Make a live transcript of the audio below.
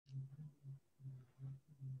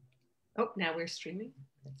Oh, now we're streaming.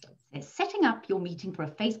 They're setting up your meeting for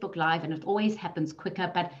a Facebook Live, and it always happens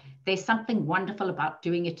quicker, but there's something wonderful about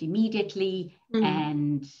doing it immediately,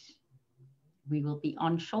 and we will be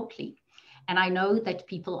on shortly. And I know that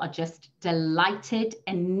people are just delighted.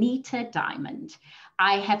 Anita Diamond,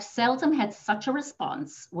 I have seldom had such a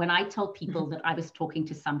response when I told people that I was talking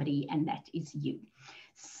to somebody, and that is you.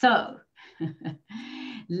 So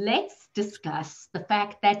let's discuss the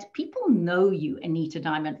fact that people know you, Anita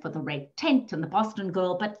Diamond, for The Red Tent and The Boston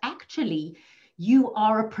Girl, but actually you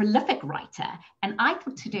are a prolific writer. And I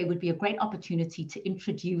thought today would be a great opportunity to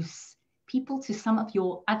introduce people to some of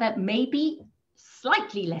your other, maybe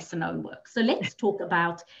slightly lesser known work. So let's talk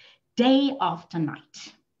about Day After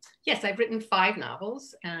Night. Yes, I've written 5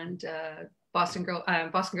 novels, and Boston Girl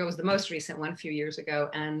was the most recent one a few years ago,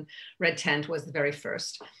 and Red Tent was the very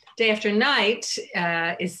first. Day After Night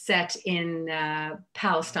is set in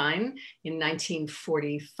Palestine in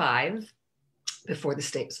 1945, before the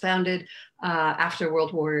state was founded, after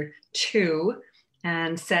World War II,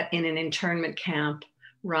 and set in an internment camp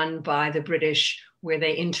run by the British, where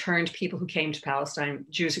they interned people who came to Palestine,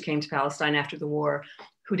 Jews who came to Palestine after the war,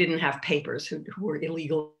 who didn't have papers, who were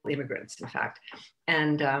illegal immigrants, in fact.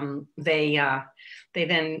 And they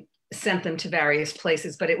then sent them to various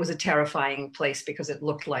places, but it was a terrifying place because it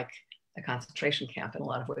looked like a concentration camp in a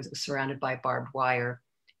lot of ways. It was surrounded by barbed wire.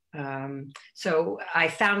 So I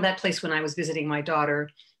found that place when I was visiting my daughter,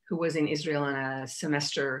 who was in Israel on a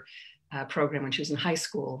semester program when she was in high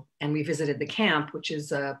school. And we visited the camp, which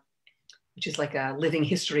is like a living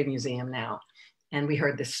history museum now. And we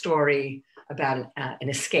heard this story about an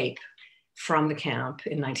escape from the camp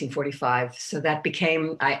in 1945. So that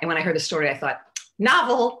became, and when I heard the story, I thought,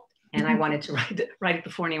 novel, and I wanted to write it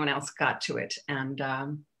before anyone else got to it. And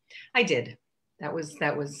I did. That was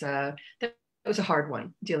a hard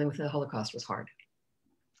one. Dealing with the Holocaust was hard.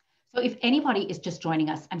 So if anybody is just joining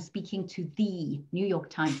us, I'm speaking to the New York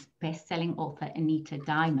Times bestselling author, Anita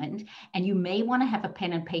Diamond, and you may want to have a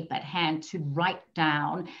pen and paper at hand to write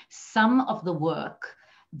down some of the work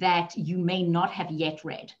that you may not have yet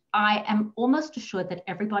read. I am almost assured that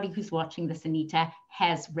everybody who's watching this, Anita,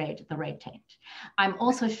 has read The Red Tent. I'm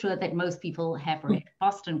also sure that most people have read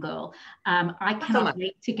Boston Girl. I cannot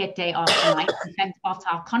wait to get Day After Night. In fact, after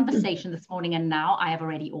our conversation this morning and now, I have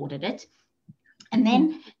already ordered it. And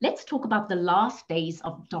then let's talk about The Last Days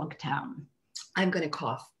of Dogtown. I'm going to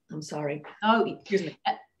cough. I'm sorry. Oh, excuse me.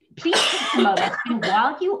 Please take a moment. And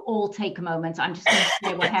while you all take a moment, I'm just going to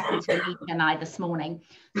share what happened to Anita and I this morning.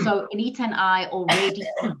 So Anita and I already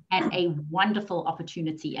had a wonderful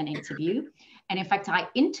opportunity and interview. And in fact, I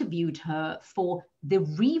interviewed her for the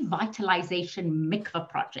Revitalization Mikveh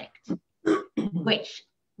Project, which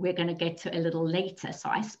we're going to get to a little later. So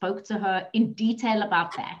I spoke to her in detail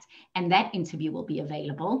about that, and that interview will be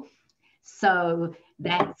available. So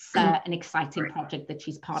that's an exciting project that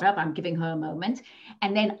she's part of. I'm giving her a moment.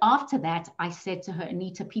 And then after that, I said to her,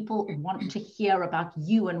 Anita, people want to hear about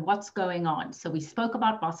you and what's going on. So we spoke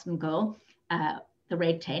about Boston Girl, The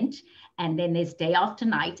Red Tent, and then there's Day After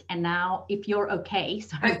Night. And now, if you're okay.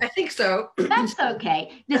 So I think so. That's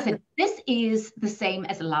okay. Listen, this is the same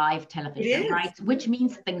as live television, right? Which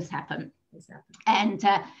means things happen. Exactly. And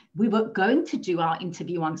we were going to do our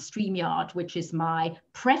interview on StreamYard, which is my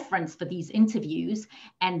preference for these interviews.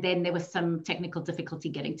 And then there was some technical difficulty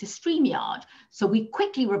getting to StreamYard. So we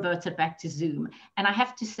quickly reverted back to Zoom. And I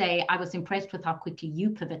have to say, I was impressed with how quickly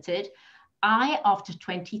you pivoted. After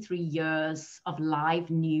 23 years of live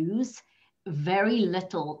news, very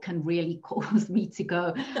little can really cause me to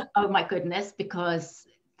go, oh my goodness, because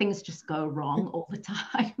things just go wrong all the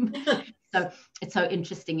time. So it's so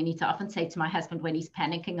interesting. Anita, I often say to my husband when he's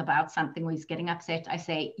panicking about something or he's getting upset, I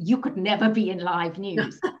say, you could never be in live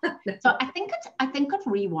news. So I think it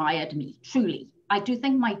rewired me, truly. I do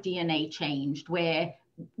think my DNA changed where,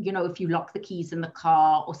 you know, if you lock the keys in the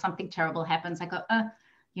car or something terrible happens, I go,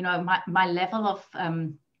 you know, my level of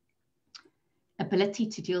ability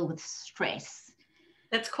to deal with stress.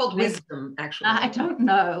 That's called wisdom, actually. I don't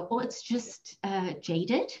know. Or it's just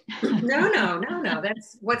jaded. No.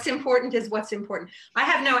 That's what's important is what's important. I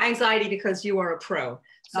have no anxiety because you are a pro.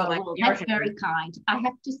 So that's very kind. I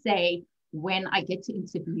have to say, when I get to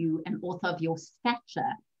interview an author of your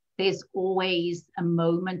stature, there's always a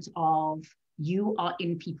moment of you are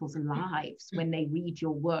in people's lives when they read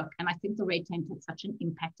your work. And I think The Red Tent had such an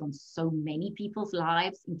impact on so many people's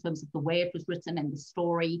lives in terms of the way it was written and the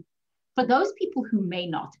story. For those people who may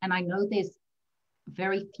not, and I know there's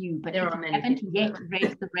Very few, but There if are you many haven't people. yet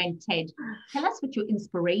read The Red Tent, tell us what your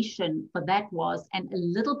inspiration for that was and a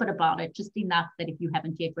little bit about it, just enough that if you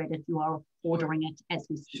haven't yet read it, you are ordering it as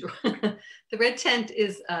we speak. Sure. The Red Tent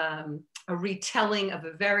is a retelling of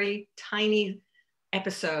a very tiny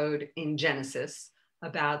episode in Genesis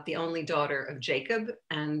about the only daughter of Jacob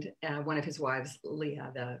and one of his wives,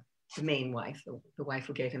 Leah, the main wife, the wife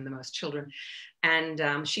who gave him the most children.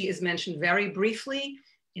 And she is mentioned very briefly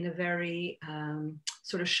in a very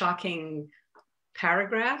sort of shocking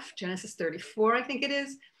paragraph, Genesis 34, I think it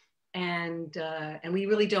is. And we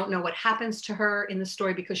really don't know what happens to her in the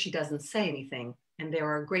story because she doesn't say anything. And there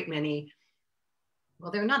are a great many, well,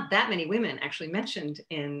 there are not that many women actually mentioned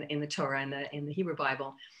in the Torah and in the Hebrew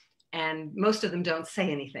Bible. And most of them don't say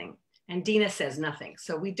anything. And Dinah says nothing.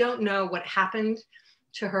 So we don't know what happened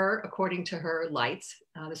to her according to her lights.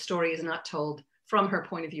 The story is not told from her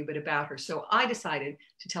point of view, but about her. So I decided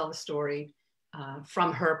to tell the story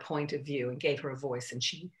from her point of view and gave her a voice. And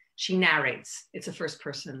she narrates. It's a first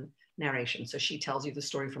person narration. So she tells you the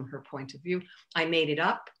story from her point of view. I made it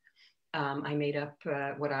up. I made up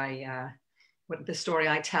what the story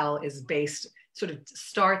I tell is based, sort of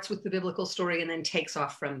starts with the biblical story and then takes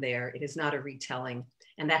off from there. It is not a retelling.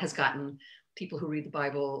 And that has gotten people who read the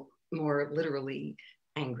Bible more literally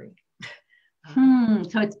angry.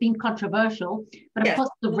 So it's been controversial. But of yes. course,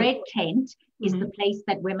 the Red Tent is the place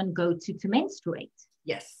that women go to menstruate.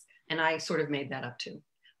 Yes. And I sort of made that up too.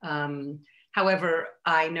 However,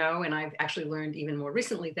 I know, and I've actually learned even more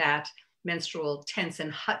recently, that menstrual tents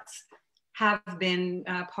and huts have been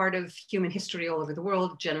part of human history all over the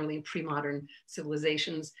world, generally in pre-modern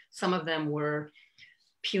civilizations. Some of them were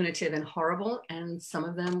punitive and horrible, and some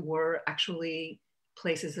of them were actually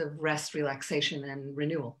places of rest, relaxation, and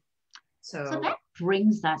renewal. So that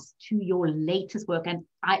brings us to your latest work. And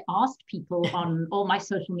I asked people on all my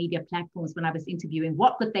social media platforms when I was interviewing,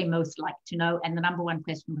 what would they most like to know? And the number one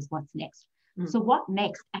question was, what's next? So what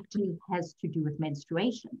next actually has to do with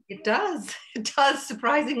menstruation? It does. It does,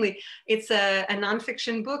 surprisingly. It's a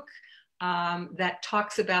nonfiction book that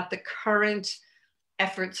talks about the current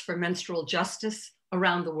efforts for menstrual justice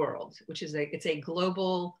around the world, which is it's a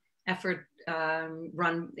global effort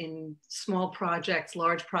run in small projects,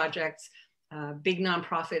 large projects, big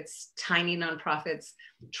nonprofits, tiny nonprofits,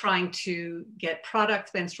 trying to get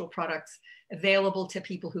menstrual products available to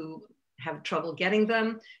people who have trouble getting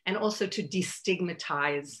them, and also to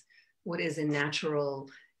destigmatize what is a natural,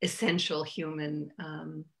 essential human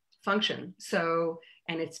function. So,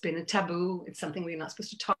 and it's been a taboo. It's something we're not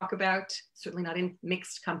supposed to talk about, certainly not in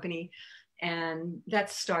mixed company. And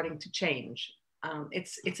that's starting to change.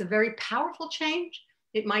 It's a very powerful change.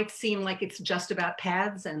 It might seem like it's just about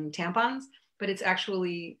pads and tampons, but it's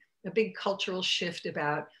actually a big cultural shift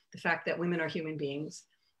about the fact that women are human beings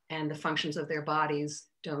and the functions of their bodies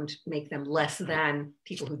don't make them less than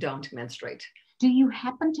people who don't menstruate. Do you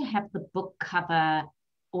happen to have the book cover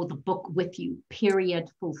or the book with you, period,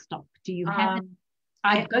 full stop? Do you have it?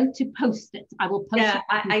 I'm going to post it. I will post it.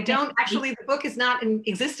 I don't actually, the book is not in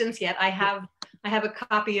existence yet. I have a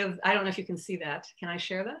copy of, I don't know if you can see that. Can I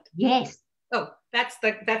share that? Yes. Oh, that's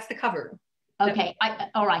the cover. Okay,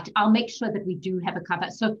 all right. I'll make sure that we do have a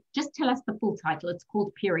cover. So just tell us the full title. It's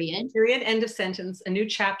called Period. Period, end of sentence, a new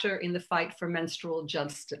chapter in the fight for menstrual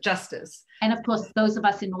justice. And of course, those of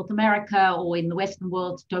us in North America or in the Western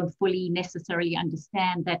world don't fully necessarily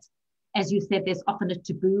understand that, as you said, there's often a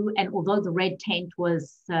taboo. And although the Red Tent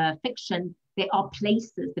was fiction, there are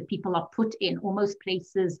places that people are put in, almost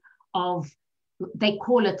places of, they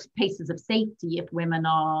call it places of safety if women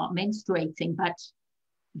are menstruating, but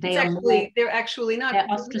they're actually not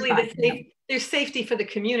really there's safety for the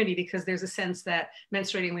community, because there's a sense that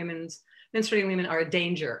menstruating women are a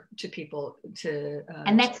danger to people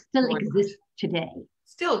and that still exists today.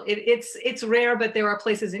 Still, it's rare, but there are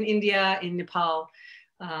places in India, in Nepal,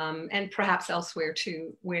 and perhaps elsewhere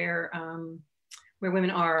too, where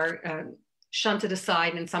women are shunted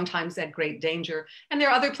aside and sometimes at great danger. And there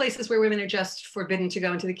are other places where women are just forbidden to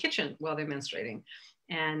go into the kitchen while they're menstruating.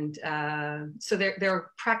 And so there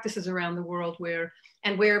are practices around the world where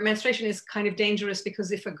menstruation is kind of dangerous,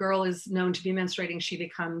 because if a girl is known to be menstruating, she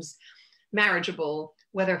becomes marriageable,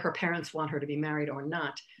 whether her parents want her to be married or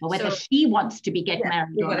not. Or whether she wants to married.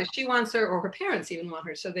 Whether she wants her or her parents even want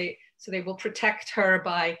her. So they will protect her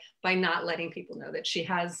by not letting people know that she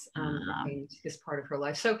has this part of her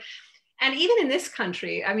life. So, and even in this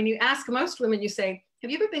country, I mean, you ask most women, you say,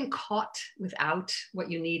 have you ever been caught without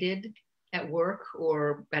what you needed at work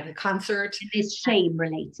or at a concert? It's shame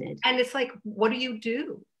related. And it's like, what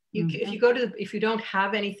do? If you don't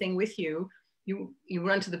have anything with you, you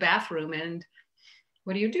run to the bathroom, and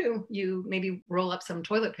what do? You maybe roll up some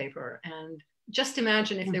toilet paper, and just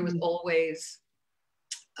imagine if there was always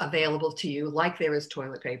available to you, like there is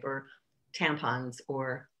toilet paper, tampons,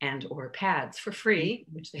 or pads for free,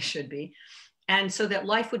 which they should be. And so that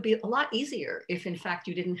life would be a lot easier if in fact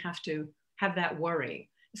you didn't have to have that worry,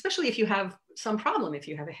 especially if you have some problem, if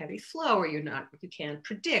you have a heavy flow or you can't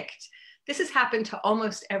predict. This has happened to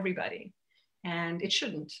almost everybody, and it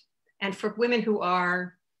shouldn't. And for women who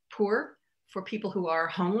are poor, for people who are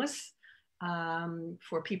homeless,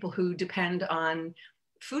 for people who depend on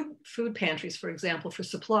food pantries, for example, for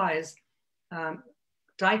supplies,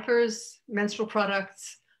 diapers, menstrual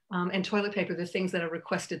products, and toilet paper, the things that are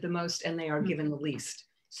requested the most, and they are given the least.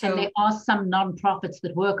 So, and there are some nonprofits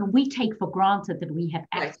that work, and we take for granted that we have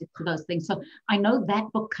access to those things. So I know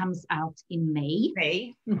that book comes out in May.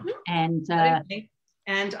 And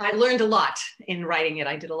I learned a lot in writing it.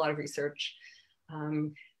 I did a lot of research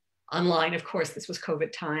online. Of course, this was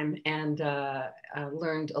COVID time, and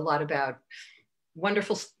learned a lot about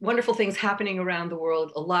wonderful things happening around the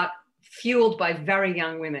world, a lot fueled by very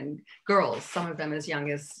young women, girls, some of them as young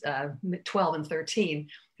as 12 and 13,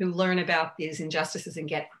 who learn about these injustices and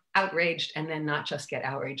get outraged, and then not just get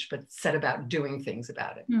outraged, but set about doing things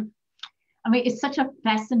about it. I mean, it's such a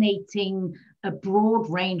fascinating, broad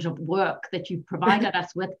range of work that you've provided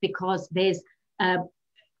us with, because there's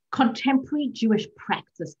contemporary Jewish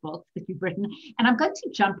practice books that you've written. And I'm going to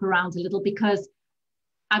jump around a little because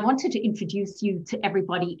I wanted to introduce you to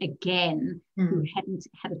everybody again who hadn't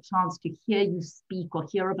had a chance to hear you speak or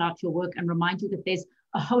hear about your work, and remind you that there's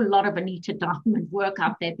a whole lot of Anita Diamond work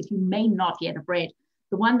out there that you may not yet have read.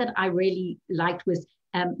 The one that I really liked was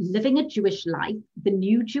Living a Jewish Life, the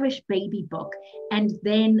New Jewish Baby book, and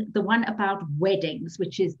then the one about weddings,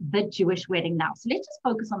 which is The Jewish Wedding Now. So let's just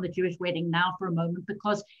focus on The Jewish Wedding Now for a moment,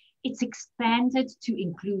 because it's expanded to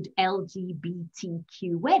include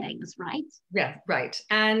LGBTQ weddings, right? Yeah, right.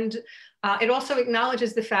 And it also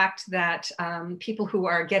acknowledges the fact that people who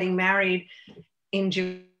are getting married in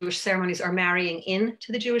Jewish ceremonies are marrying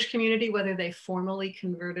into the Jewish community, whether they formally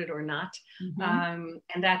converted or not.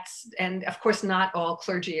 And of course, not all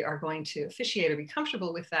clergy are going to officiate or be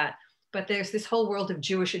comfortable with that. But there's this whole world of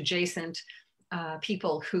Jewish adjacent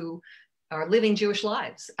people who are living Jewish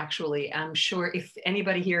lives, actually. I'm sure if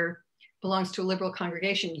anybody here belongs to a liberal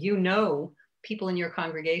congregation, you know people in your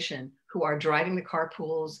congregation who are driving the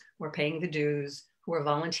carpools, who are paying the dues, who are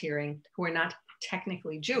volunteering, who are not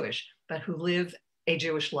technically Jewish, but who live a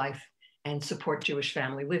Jewish life and support Jewish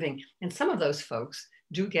family living. And some of those folks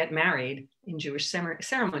do get married in Jewish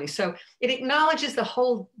ceremonies. So it acknowledges the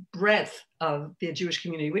whole breadth of the Jewish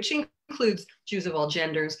community, which includes Jews of all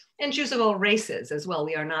genders and Jews of all races as well.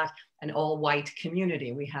 We are not an all-white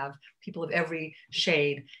community. We have people of every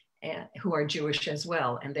shade who are Jewish as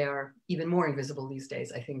well. And they are even more invisible these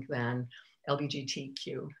days, I think, than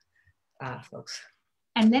LGBTQ folks.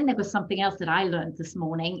 And then there was something else that I learned this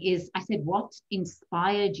morning is, I said, what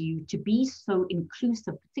inspired you to be so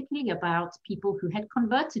inclusive, particularly about people who had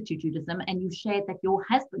converted to Judaism? And you shared that your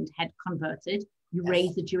husband had converted, you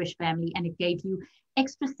raised a Jewish family, and it gave you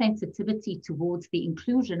extra sensitivity towards the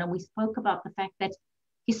inclusion. And we spoke about the fact that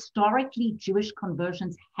historically Jewish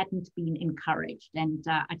conversions hadn't been encouraged. And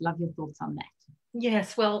I'd love your thoughts on that.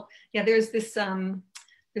 Yes, well, yeah, there's this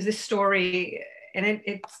story, and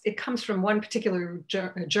it comes from one particular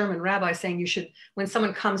German rabbi saying you should, when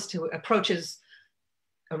someone approaches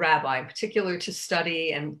a rabbi, in particular to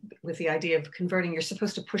study and with the idea of converting, you're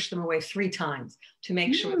supposed to push them away 3 times to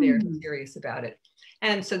make sure they're serious about it.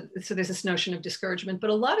 And so there's this notion of discouragement, but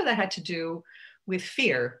a lot of that had to do with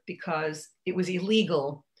fear, because it was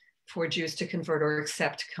illegal for Jews to convert or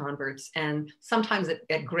accept converts, and sometimes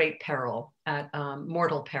at great peril, at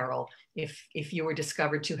mortal peril, if you were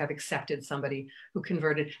discovered to have accepted somebody who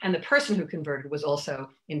converted, and the person who converted was also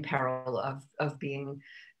in peril of being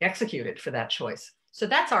executed for that choice. So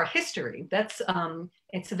that's our history. That's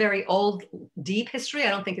it's a very old, deep history. I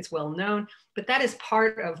don't think it's well known, but that is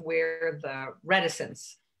part of where the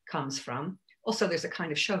reticence comes from. Also, there's a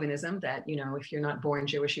kind of chauvinism that, if you're not born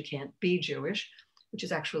Jewish, you can't be Jewish, which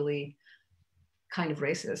is actually kind of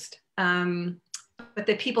racist. But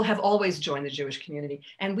that people have always joined the Jewish community.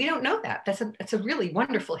 And we don't know that. That's a really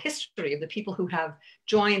wonderful history of the people who have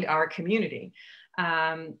joined our community.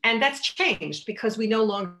 And that's changed because we no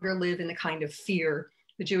longer live in the kind of fear.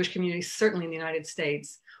 The Jewish community, certainly in the United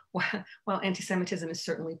States, while anti-Semitism is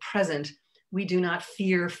certainly present, we do not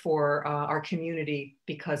fear for our community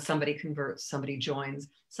because somebody converts, somebody joins.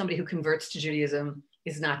 Somebody who converts to Judaism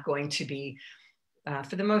is not going to be,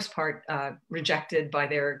 for the most part, rejected by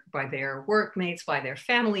their workmates, by their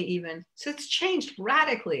family even. So it's changed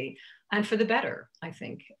radically. and for the better, I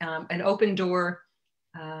think. An open door.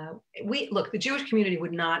 Look, the Jewish community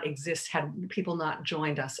would not exist had people not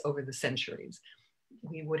joined us over the centuries.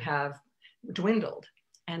 We would have dwindled,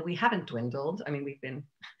 and we haven't dwindled. I mean,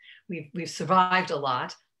 we've survived a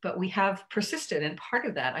lot, but we have persisted. And part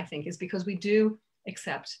of that, I think, is because we do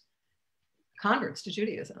accept converts to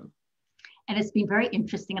Judaism. And it's been very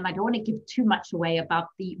interesting, and I don't want to give too much away about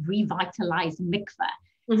the revitalized mikveh.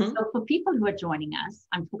 Mm-hmm. So for people who are joining us,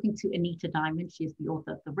 I'm talking to Anita Diamond. She's the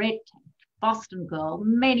author of The Red Tent, Boston Girl,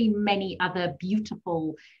 many, many other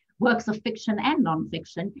beautiful works of fiction and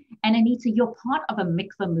nonfiction. And Anita, you're part of a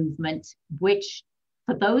mikveh movement, which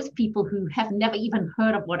for those people who have never even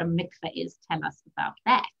heard of what a mikveh is, tell us about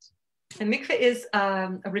that. A mikveh is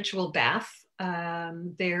a ritual bath.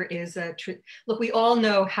 There is look, we all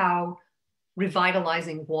know how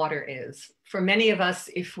revitalizing water is. For many of us,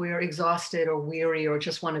 if we're exhausted or weary or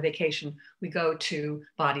just want a vacation, we go to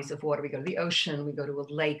bodies of water. We go to the ocean, we go to a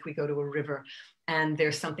lake, we go to a river, and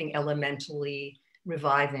there's something elementally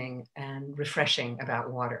reviving and refreshing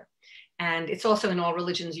about water. And it's also in all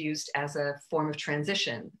religions used as a form of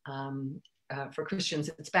transition. For Christians,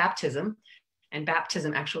 it's baptism. And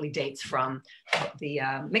baptism actually dates from the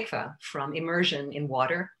mikveh, from immersion in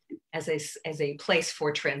water as a place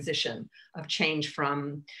for transition of change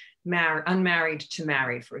from unmarried to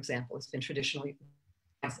married, for example. It's been traditionally,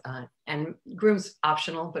 and grooms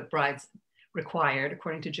optional, but brides required,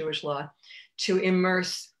 according to Jewish law, to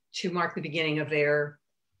immerse to mark the beginning of their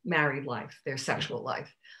married life, their sexual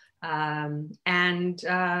life. And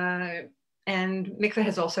mikveh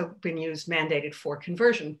has also been mandated for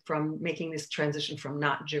conversion, from making this transition from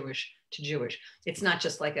not Jewish to Jewish. It's not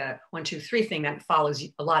just like a 1, 2, 3 thing. That follows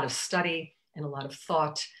a lot of study and a lot of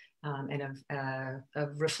thought and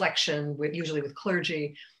of reflection, usually with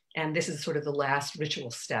clergy. And this is sort of the last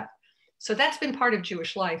ritual step. So that's been part of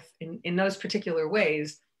Jewish life in those particular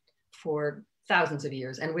ways for thousands of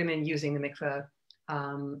years, and women using the mikveh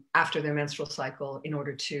after their menstrual cycle in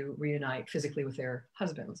order to reunite physically with their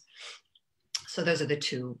husbands. So those are the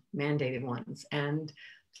two mandated ones. And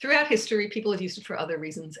throughout history, people have used it for other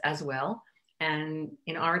reasons as well. And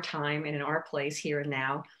in our time and in our place here and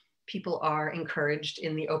now, people are encouraged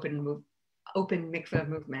in the open mikveh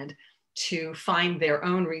movement to find their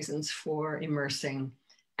own reasons for immersing.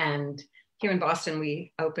 And here in Boston,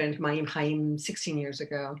 we opened Mayim Chaim 16 years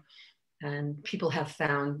ago, and people have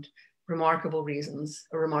found remarkable reasons,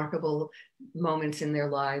 or remarkable moments in their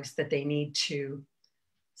lives that they need to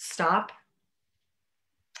stop,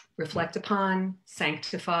 reflect upon,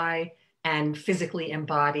 sanctify, and physically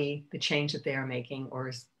embody the change that they are making or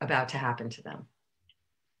is about to happen to them.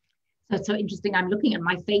 So it's so interesting. I'm looking at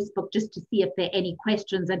my Facebook just to see if there are any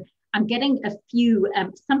questions, and I'm getting a few.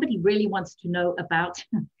 Somebody really wants to know about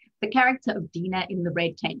the character of Dina in The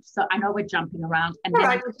Red Tent. So I know we're jumping around, and then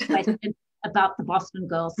right. A question about the Boston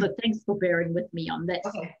Girl. So thanks for bearing with me on this.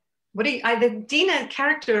 Okay. The Dina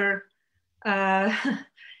character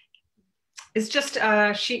is just,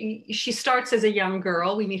 she starts as a young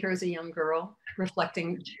girl. We meet her as a young girl,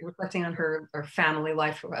 reflecting on her family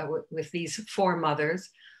life with these 4 mothers.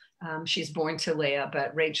 She's born to Leah,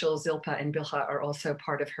 but Rachel, Zilpah, and Bilhah are also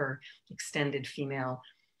part of her extended female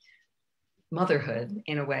motherhood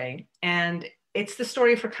in a way. And it's the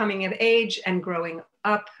story of her coming of age and growing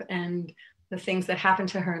up and the things that happen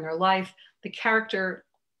to her in her life. The character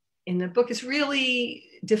in the book is really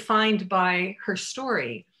defined by her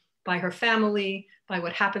story, by her family, by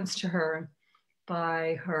what happens to her,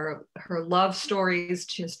 by her love stories.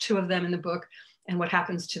 She has 2 of them in the book, and what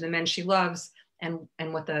happens to the men she loves, and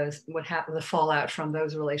what the fallout from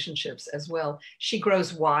those relationships as well. She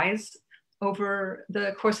grows wise over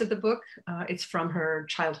the course of the book. It's from her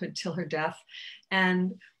childhood till her death,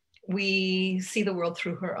 and we see the world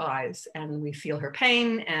through her eyes, and we feel her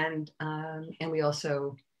pain, and we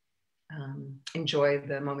also enjoy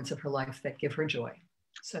the moments of her life that give her joy.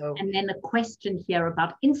 So, and then a question here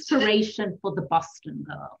about inspiration for the Boston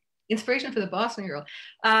Girl. Inspiration for the Boston Girl.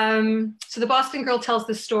 So the Boston Girl tells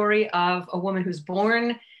the story of a woman who's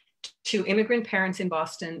born to immigrant parents in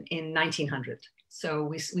Boston in 1900. So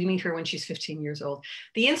we meet her when she's 15 years old.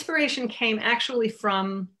 The inspiration came actually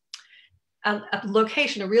from a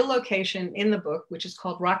real location in the book, which is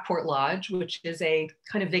called Rockport Lodge, which is a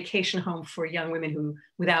kind of vacation home for young women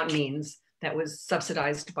without means, that was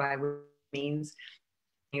subsidized by means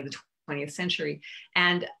of the 20th century.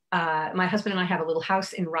 And my husband and I have a little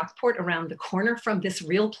house in Rockport around the corner from this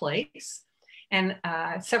real place. And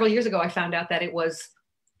several years ago, I found out that it was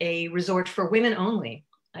a resort for women only.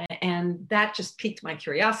 And that just piqued my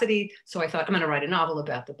curiosity. So I thought, I'm going to write a novel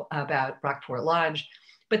about Rockport Lodge.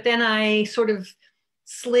 But then I sort of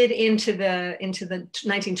slid into the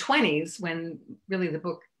 1920s when really the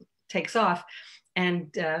book takes off.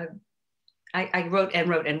 And I wrote and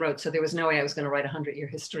wrote and wrote. So there was no way I was going to write a 100-year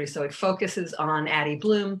history. So it focuses on Addie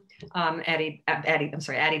Bloom, Addie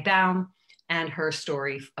Baum, and her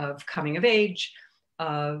story of coming of age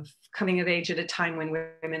at a time when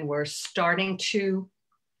women were starting to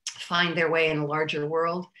find their way in a larger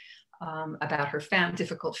world, about her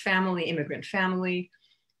difficult family, immigrant family.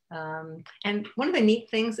 And one of the neat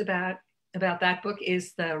things about that book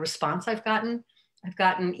is the response I've gotten. I've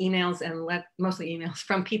gotten emails mostly emails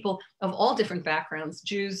from people of all different backgrounds,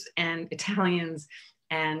 Jews and Italians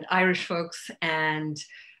and Irish folks and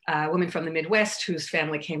women from the Midwest whose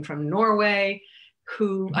family came from Norway,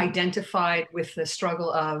 who identified with the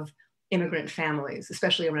struggle of immigrant families,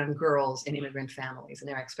 especially around girls in immigrant families and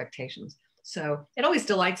their expectations. So it always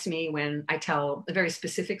delights me when I tell a very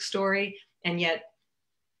specific story, and yet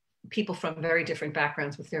people from very different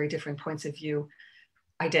backgrounds with very different points of view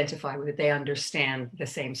identify with it. They understand the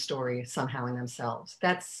same story somehow in themselves.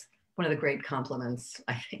 That's one of the great compliments,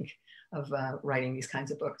 I think, of writing these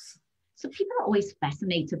kinds of books. So people are always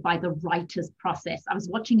fascinated by the writer's process. I was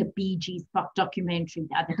watching a Bee Gees documentary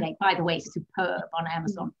the other day, by the way, superb, on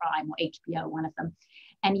Amazon Prime or HBO, one of them.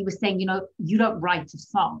 And he was saying, you don't write a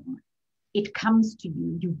song. It comes to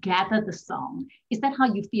you, you gather the song. Is that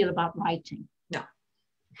how you feel about writing? No.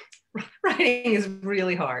 Writing is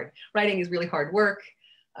really hard. Writing is really hard work.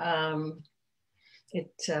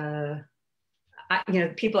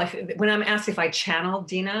 People, when I'm asked if I channel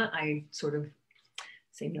Dina, I sort of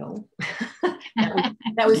say no.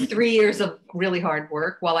 that was 3 years of really hard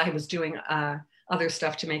work while I was doing other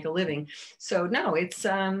stuff to make a living. So no, it's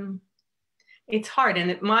hard.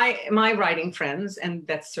 And my writing friends, and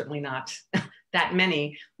that's certainly not that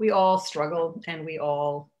many, we all struggle and we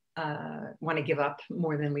all want to give up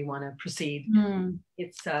more than we want to proceed.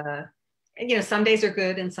 It's some days are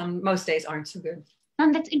good and most days aren't so good.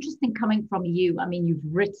 And that's interesting coming from you. I mean, you've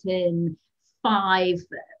written 5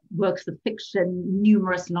 works of fiction,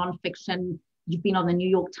 numerous nonfiction. You've been on the New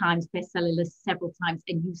York Times bestseller list several times,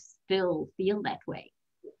 and you still feel that way.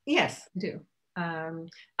 Yes, I do.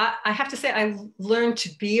 I have to say, I've learned to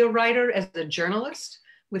be a writer as a journalist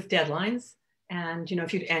with deadlines. And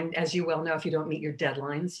and as you well know, if you don't meet your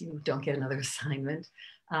deadlines, you don't get another assignment.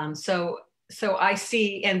 So I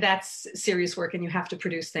see, and that's serious work, and you have to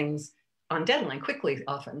produce things on deadline quickly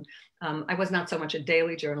often. I was not so much a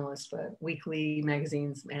daily journalist, but weekly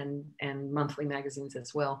magazines and monthly magazines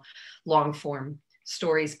as well, long form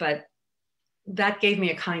stories. But that gave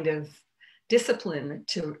me a kind of discipline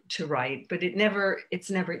to write, but it's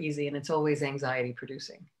never easy, and it's always anxiety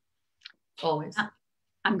producing, always.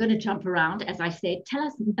 I'm going to jump around, as I said. Tell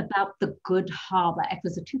us about The Good Harbor. It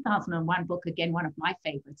was a 2001 book, again, one of my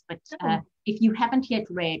favorites. But if you haven't yet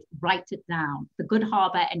read, write it down. The Good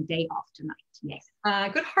Harbor and Day After Night. Yes.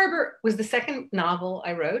 Good Harbor was the second novel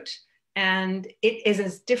I wrote, and it is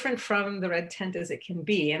as different from The Red Tent as it can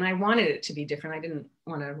be. And I wanted it to be different. I didn't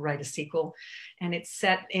want to write a sequel. And it's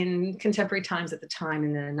set in contemporary times at the time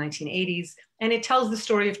in the 1980s. And it tells the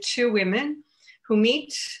story of 2 women who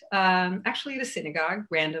meet actually at a synagogue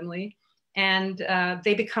randomly, and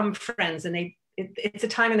they become friends. And it's a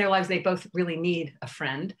time in their lives they both really need a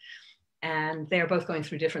friend, and they're both going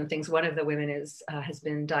through different things. One of the women has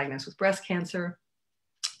been diagnosed with breast cancer.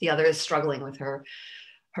 The other is struggling with her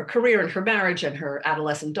career and her marriage and her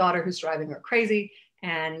adolescent daughter who's driving her crazy.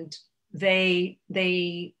 And they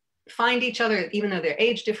find each other, even though there are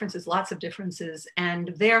age differences, lots of differences, and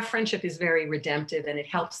their friendship is very redemptive, and it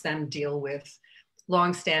helps them deal with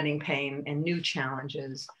longstanding pain and new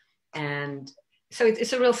challenges. And so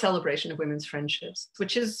it's a real celebration of women's friendships,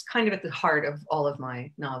 which is kind of at the heart of all of my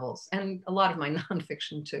novels and a lot of my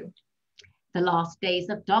nonfiction too. The Last Days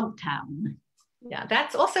of Dogtown. Yeah,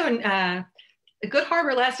 that's also in Good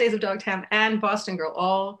Harbor, Last Days of Dogtown, and Boston Girl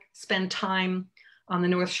all spend time on the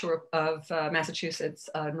North Shore of Massachusetts,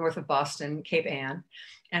 north of Boston, Cape Ann.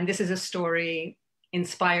 And this is a story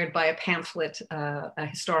inspired by a pamphlet, a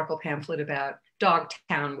historical pamphlet about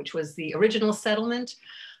Dogtown, which was the original settlement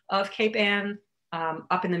of Cape Ann,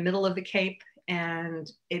 up in the middle of the Cape. And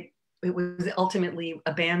it was ultimately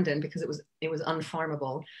abandoned because it was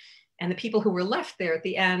unfarmable. And the people who were left there at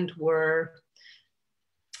the end were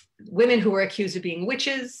women who were accused of being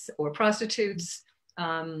witches or prostitutes,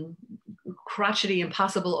 crotchety,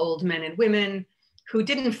 impossible old men and women who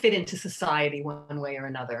didn't fit into society one way or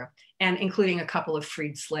another, and including a couple of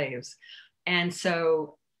freed slaves. And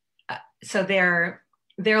so their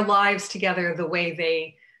lives together, the way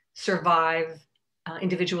they survive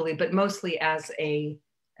individually, but mostly as a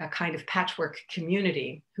kind of patchwork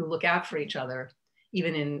community who look out for each other,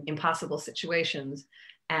 even in impossible situations,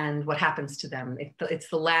 and what happens to them. It's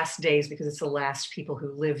the last days, because it's the last people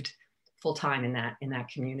who lived full time in that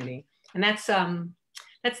community. And that's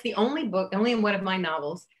the only one of my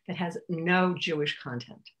novels that has no Jewish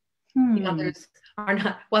content. The others are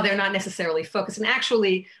not, well, they're not necessarily focused. And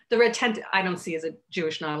actually, The Red Tent, I don't see as a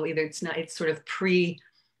Jewish novel either. It's not. It's sort of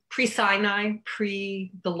pre-Sinai,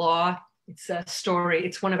 pre the law. It's a story.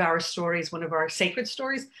 It's one of our stories, one of our sacred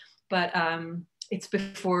stories, but it's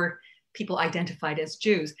before people identified as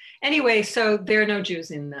Jews. Anyway, so there are no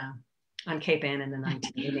Jews on Cape Ann in the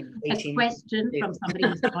 1980s. A question from somebody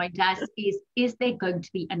who's going to ask is there going to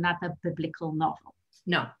be another biblical novel?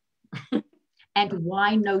 No. And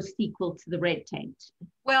why no sequel to The Red Tent?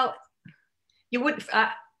 Well, it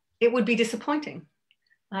would be disappointing.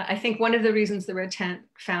 I think one of the reasons The Red Tent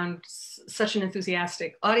found such an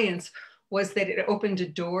enthusiastic audience was that it opened a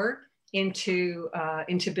door into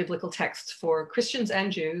biblical texts for Christians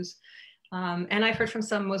and Jews. And I've heard from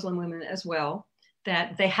some Muslim women as well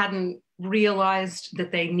that they hadn't realized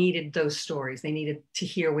that they needed those stories. They needed to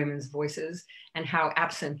hear women's voices and how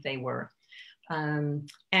absent they were.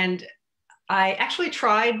 And I actually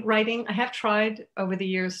tried writing. I have tried over the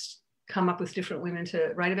years come up with different women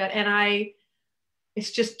to write about, and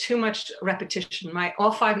it's just too much repetition.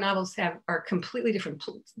 All 5 novels are completely different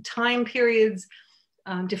time periods,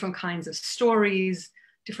 different kinds of stories,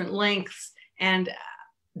 different lengths, and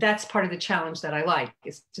that's part of the challenge that I like,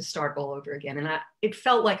 is to start all over again. And it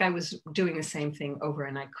felt like I was doing the same thing over,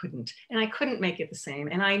 and I couldn't make it the same.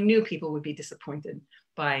 And I knew people would be disappointed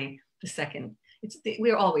by the second.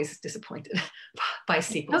 We're always disappointed by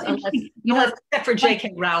sequels, except for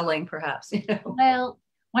J.K. Rowling, perhaps. Well,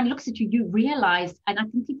 when it looks at you, you realize, and I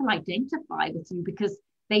think people identify with you because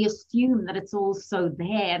they assume that it's also there.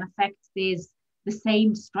 And in fact, there's the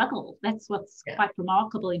same struggle. That's what's quite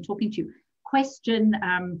remarkable in talking to you. Question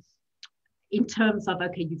in terms of,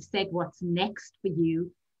 okay, you've said what's next for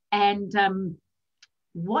you, and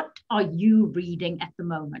what are you reading at the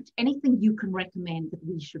moment? Anything you can recommend that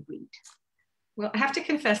we should read? Well, I have to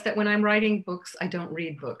confess that when I'm writing books, I don't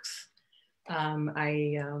read books.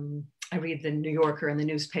 I read the New Yorker and the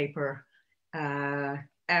newspaper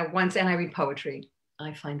once, and I read poetry.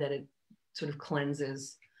 I find that it sort of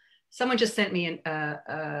cleanses. Someone just sent me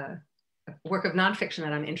a work of nonfiction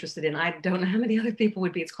that I'm interested in. I don't know how many other people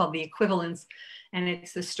would be. It's called The Equivalence, and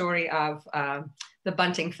it's the story of the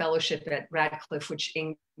Bunting Fellowship at Radcliffe, which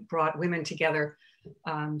brought women together,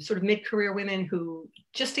 sort of mid-career women who,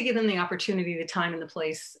 just to give them the opportunity, the time and the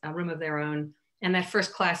place, a room of their own. And that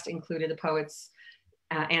first class included the poets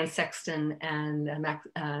Anne Sexton and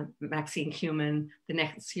Maxine Human. The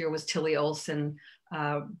next year was Tilly Olson,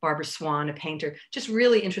 Barbara Swan, a painter. Just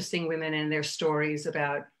really interesting women and their stories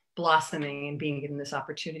about blossoming and being given this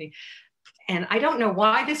opportunity. And I don't know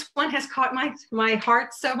why this one has caught my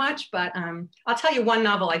heart so much, but I'll tell you one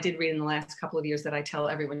novel I did read in the last couple of years that I tell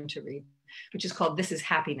everyone to read, which is called This Is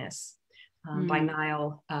Happiness by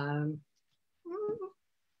Niall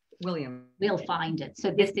William. We'll find it.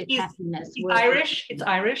 So This Is Happiness. He's Irish. It's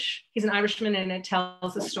Irish. He's an Irishman, and it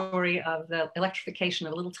tells the story of the electrification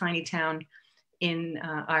of a little tiny town in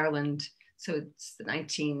Ireland. So it's the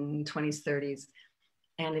 1920s, 30s.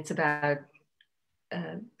 And it's about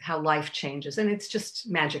how life changes. And it's just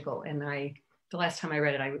magical. And the last time I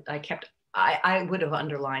read it, I would have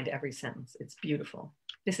underlined every sentence. It's beautiful.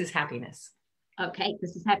 This is Happiness. Okay,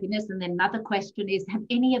 This Is Happiness. And then another question is, have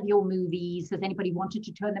any of your movies, has anybody wanted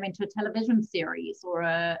to turn them into a television series or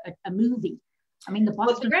a movie? I mean,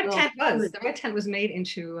 The Red Tent was made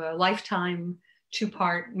into a Lifetime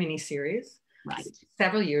 2-part miniseries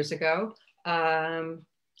several years ago.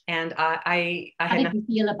 And I had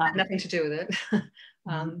nothing to do with it.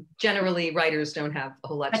 Generally, writers don't have a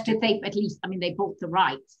whole lot to do. But they, at least, I mean, they bought the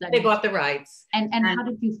rights. They bought the rights. And how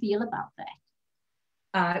did you feel about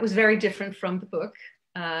that? It was very different from the book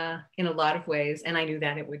in a lot of ways, and I knew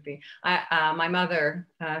that it would be. My mother,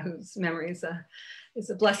 whose memory is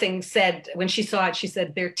a blessing, said when she saw it, she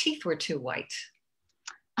said their teeth were too white.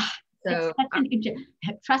 So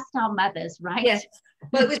trust our mothers, right? Yes.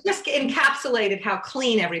 Well, it was just encapsulated how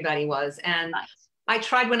clean everybody was. And I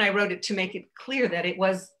tried when I wrote it to make it clear that it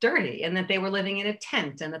was dirty and that they were living in a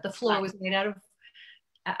tent and that the floor was made out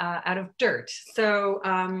of dirt. So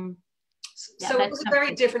it was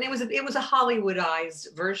very different. It was a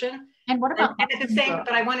Hollywoodized version. And what about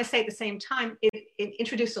but I want to say at the same time, it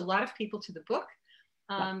introduced a lot of people to the book.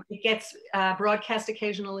 It gets broadcast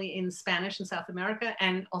occasionally in Spanish in South America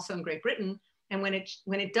and also in Great Britain. And when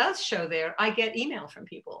it does show there, I get email from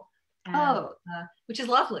people, which is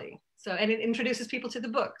lovely. So, and it introduces people to the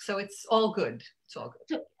book. So it's all good. It's all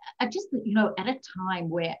good. So I just, at a time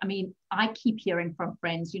where, I mean, I keep hearing from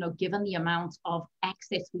friends, given the amount of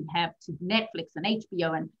access we have to Netflix and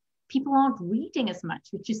HBO, and people aren't reading as much,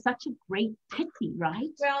 which is such a great pity, right?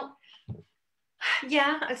 Well,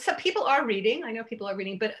 yeah, so people are reading. I know people are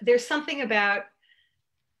reading, but there's something about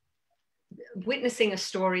witnessing a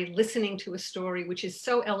story, listening to a story, which is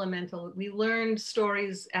so elemental. We learned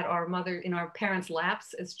stories in our parents'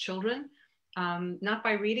 laps as children, not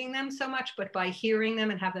by reading them so much, but by hearing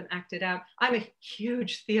them and have them acted out. I'm a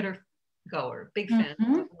huge theater goer, big fan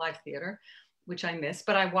of live theater, which I miss,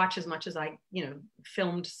 but I watch as much as I,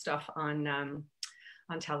 filmed stuff on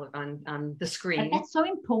the screen. And that's so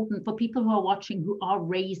important for people who are watching, who are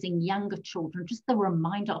raising younger children, just the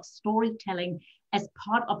reminder of storytelling as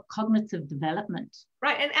part of cognitive development.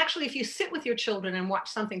 Right. And actually, if you sit with your children and watch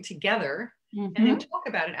something together and then talk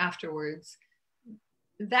about it afterwards,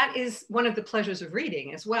 that is one of the pleasures of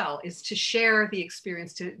reading as well, is to share the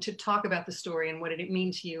experience, to talk about the story and what did it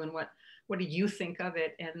mean to you and what do you think of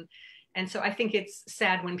it. And so I think it's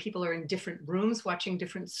sad when people are in different rooms watching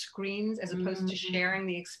different screens as opposed to sharing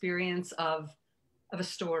the experience of a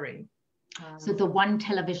story. So the one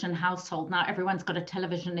television household, now everyone's got a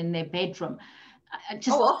television in their bedroom.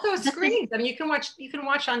 Also screens. I mean, you can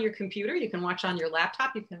watch on your computer, you can watch on your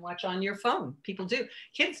laptop, you can watch on your phone. People do,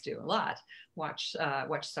 kids do a lot, watch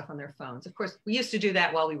stuff on their phones. Of course, we used to do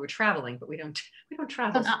that while we were traveling, but we don't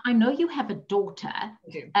travel. But I know you have a daughter. I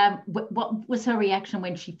do. What was her reaction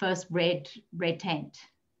when she first read Red Tent?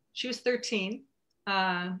 She was 13.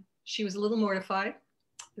 She was a little mortified.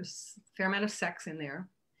 There's a fair amount of sex in there,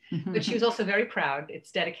 but she was also very proud.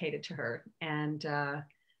 It's dedicated to her, and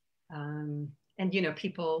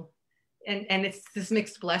people, and it's this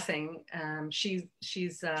mixed blessing. She's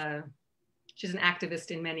an activist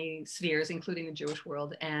in many spheres, including the Jewish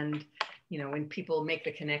world. And, when people make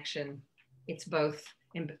the connection, it's both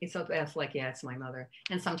like, yeah, it's my mother.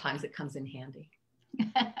 And sometimes it comes in handy.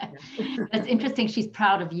 That's interesting. She's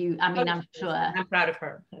proud of you. I mean, I'm sure. I'm proud of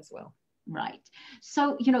her as well. Right.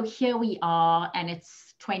 So, here we are, and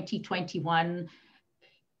it's 2021.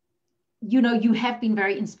 You have been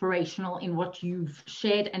very inspirational in what you've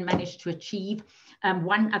shared and managed to achieve.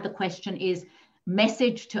 One other question is,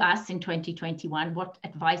 message to us in 2021, what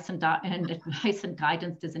advice and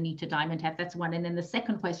guidance does Anita Diamond have? That's one. And then the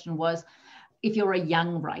second question was, if you're a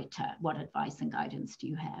young writer, what advice and guidance do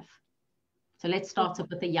you have? So let's start off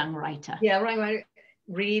with a young writer. Yeah, right.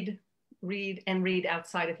 Read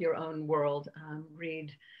outside of your own world.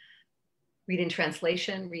 Read in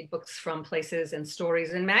translation, read books from places and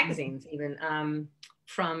stories and magazines, even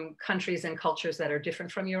from countries and cultures that are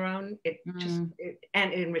different from your own. It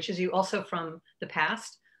enriches you, also from the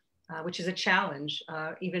past, which is a challenge.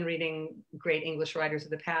 Even reading great English writers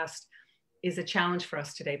of the past is a challenge for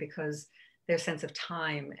us today because their sense of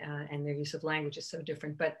time and their use of language is so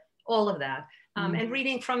different. But all of that, and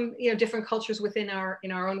reading from different cultures within our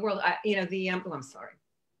own world.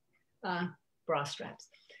 Bra straps.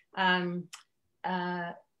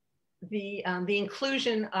 The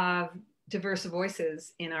inclusion of diverse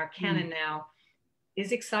voices in our canon now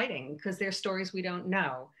is exciting because they're stories we don't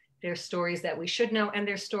know. They're stories that we should know, and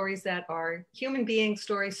they're stories that are human being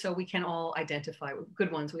stories, so we can all identify with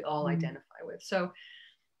good ones we all identify with. So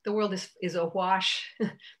the world is awash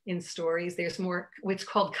in stories. There's more, it's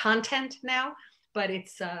called content now, but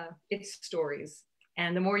it's stories.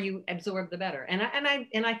 And the more you absorb, the better. And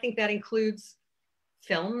I think that includes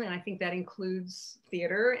film, and I think that includes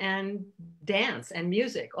theater and dance and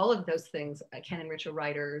music. All of those things can enrich a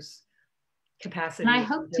writer's capacity. And I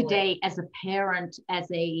hope today, as a parent,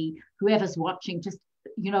 whoever's watching, just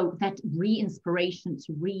that re-inspiration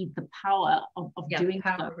to read, the power of doing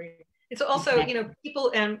so. It's also,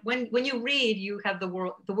 people, and when you read, you have the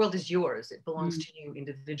world is yours. It belongs to you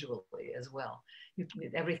individually as well.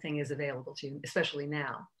 Everything is available to you, especially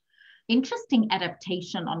now. Interesting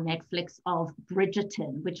adaptation on Netflix of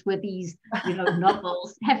Bridgerton, which were these,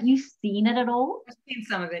 novels. Have you seen it at all? I've seen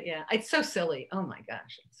some of it, yeah. It's so silly. Oh my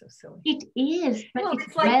gosh, it's so silly. It is, but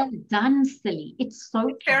it's well done silly. It's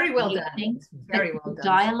very well done. It's very well done. The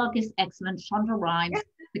dialogue is excellent. Shonda Rhimes,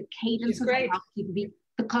 the cadence is great.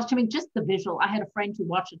 The costuming, just the visual. I had a friend who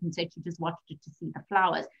watched it and said she just watched it to see the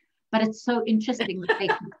flowers. But it's so interesting that they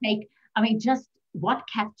can take, just what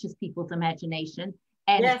captures people's imagination.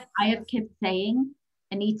 And I have kept saying,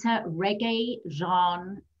 Anita,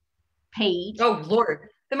 Regé-Jean Page. Oh, Lord.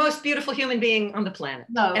 The most beautiful human being on the planet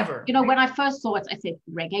ever. When I first saw it, I said,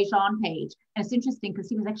 Regé-Jean Page. And it's interesting because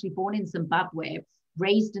he was actually born in Zimbabwe,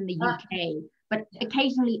 raised in the UK. But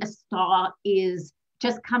occasionally a star is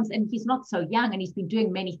just comes, and he's not so young, and he's been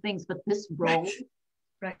doing many things, but this role.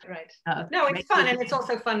 Right. No, it's fun, and it's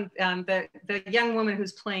also fun. The young woman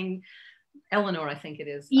who's playing Eleanor, I think it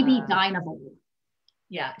is. Evie Dynamo.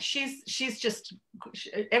 Yeah, she's just,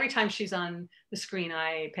 every time she's on the screen,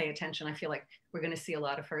 I pay attention. I feel like we're going to see a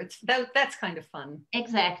lot of her. That's kind of fun.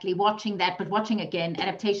 Exactly, watching that, but watching again,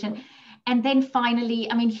 adaptation. And then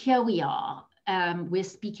finally, I mean, here we are. We're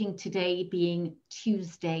speaking today being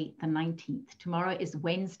Tuesday the 19th. Tomorrow is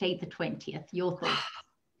Wednesday the 20th. Your thoughts?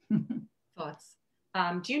 Thoughts.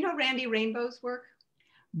 Do you know Randy Rainbow's work?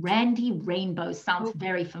 Randy Rainbow sounds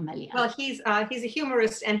very familiar. Well, he's a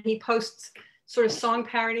humorist, and he posts sort of song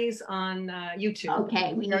parodies on YouTube.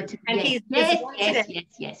 Okay, we need to. And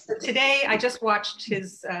yes. So today, I just watched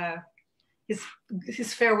his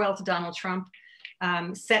farewell to Donald Trump,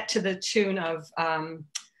 set to the tune of something.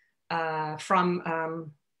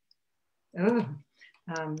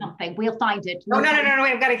 We'll find it. No,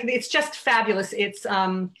 I've got it. It's just fabulous. It's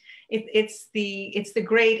the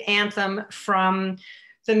great anthem from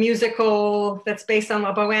the musical that's based on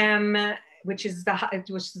La Boheme, which is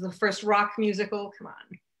the first rock musical. Come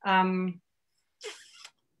on.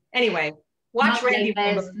 Anyway, watch Randy.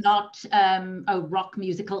 Not a rock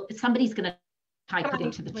musical. Somebody's going to type it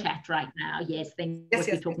into the chat right now. Yes, then what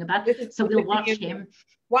we're talking about. So we'll watch him.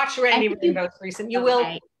 Watch Randy Rainbow's recent. You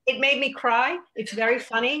will. It made me cry. It's very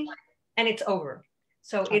funny, and it's over.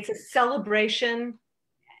 So it's a celebration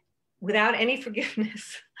without any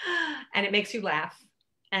forgiveness, and it makes you laugh.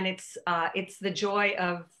 And it's the joy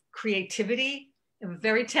of creativity, a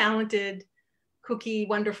very talented, kooky,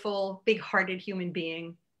 wonderful, big-hearted human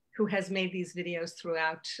being who has made these videos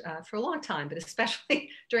throughout for a long time, but especially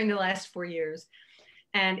during the last 4 years.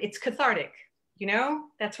 And it's cathartic. You know,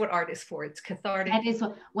 that's what art is for. It's cathartic. That is,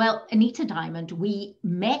 well, Anita Diamond, we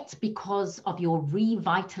met because of your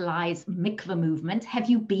Revitalize Mikveh movement. Have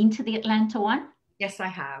you been to the Atlanta one? Yes, I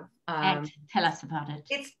have. And tell us about it.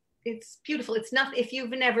 It's beautiful. It's not, if you've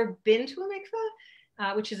never been to a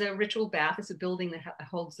mikveh, which is a ritual bath. It's a building that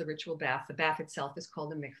holds the ritual bath. The bath itself is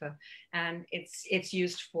called a mikveh, and it's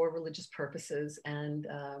used for religious purposes and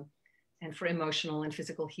for emotional and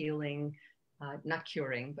physical healing, not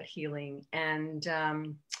curing, but healing. And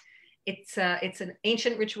it's an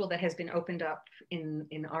ancient ritual that has been opened up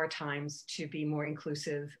in our times to be more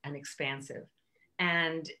inclusive and expansive.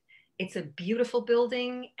 And it's a beautiful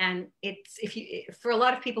building, and for a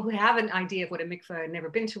lot of people who have an idea of what a mikveh, never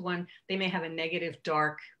been to one, they may have a negative,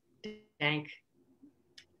 dark, dank.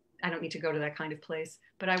 I don't need to go to that kind of place,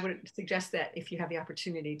 but I would suggest that if you have the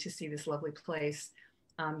opportunity to see this lovely place,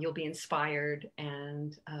 you'll be inspired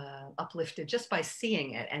and uplifted just by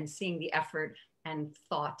seeing it and seeing the effort and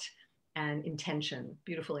thought and intention,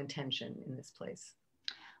 beautiful intention in this place.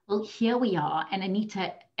 Well, here we are. And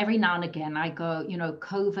Anita, every now and again, I go, you know,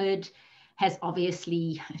 COVID has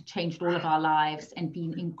obviously changed all of our lives and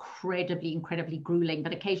been incredibly, incredibly grueling.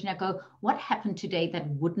 But occasionally I go, what happened today that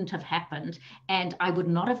wouldn't have happened? And I would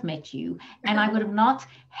not have met you. And I would have not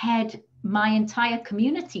had my entire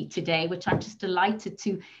community today, which I'm just delighted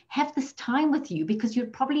to have this time with you, because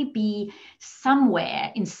you'd probably be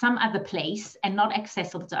somewhere in some other place and not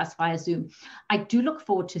accessible to us via Zoom. I do look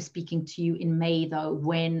forward to speaking to you in May, though,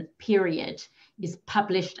 when Period is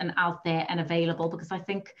published and out there and available, because I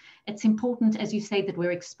think it's important, as you say, that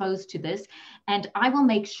we're exposed to this. And I will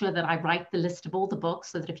make sure that I write the list of all the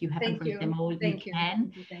books so that if you haven't read them all, you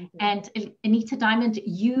can. Thank you. And Anita Diamond,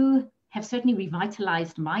 you have certainly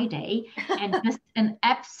revitalized my day, and just an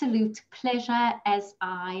absolute pleasure as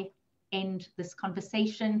I end this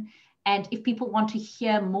conversation. And if people want to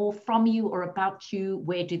hear more from you or about you,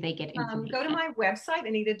 where do they get information? Go to my website,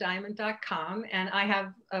 anitadiamond.com, and I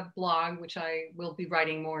have a blog, which I will be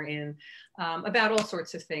writing more in, about all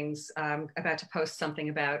sorts of things. About to post something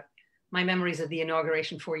about my memories of the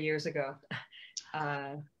inauguration 4 years ago,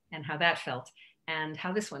 and how that felt. And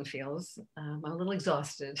how this one feels. I'm a little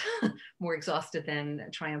exhausted, more exhausted than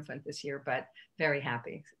triumphant this year, but very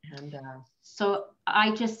happy. And so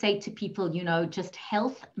I just say to people, you know, just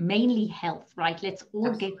health, mainly health, right? Let's all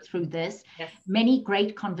Absolutely. Get through this. Yes. Many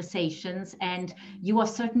great conversations. And you are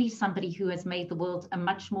certainly somebody who has made the world a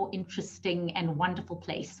much more interesting and wonderful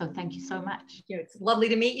place. So thank you so much. It's lovely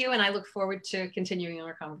to meet you. And I look forward to continuing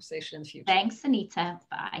our conversation in the future. Thanks, Anita.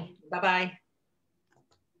 Bye. Bye-bye.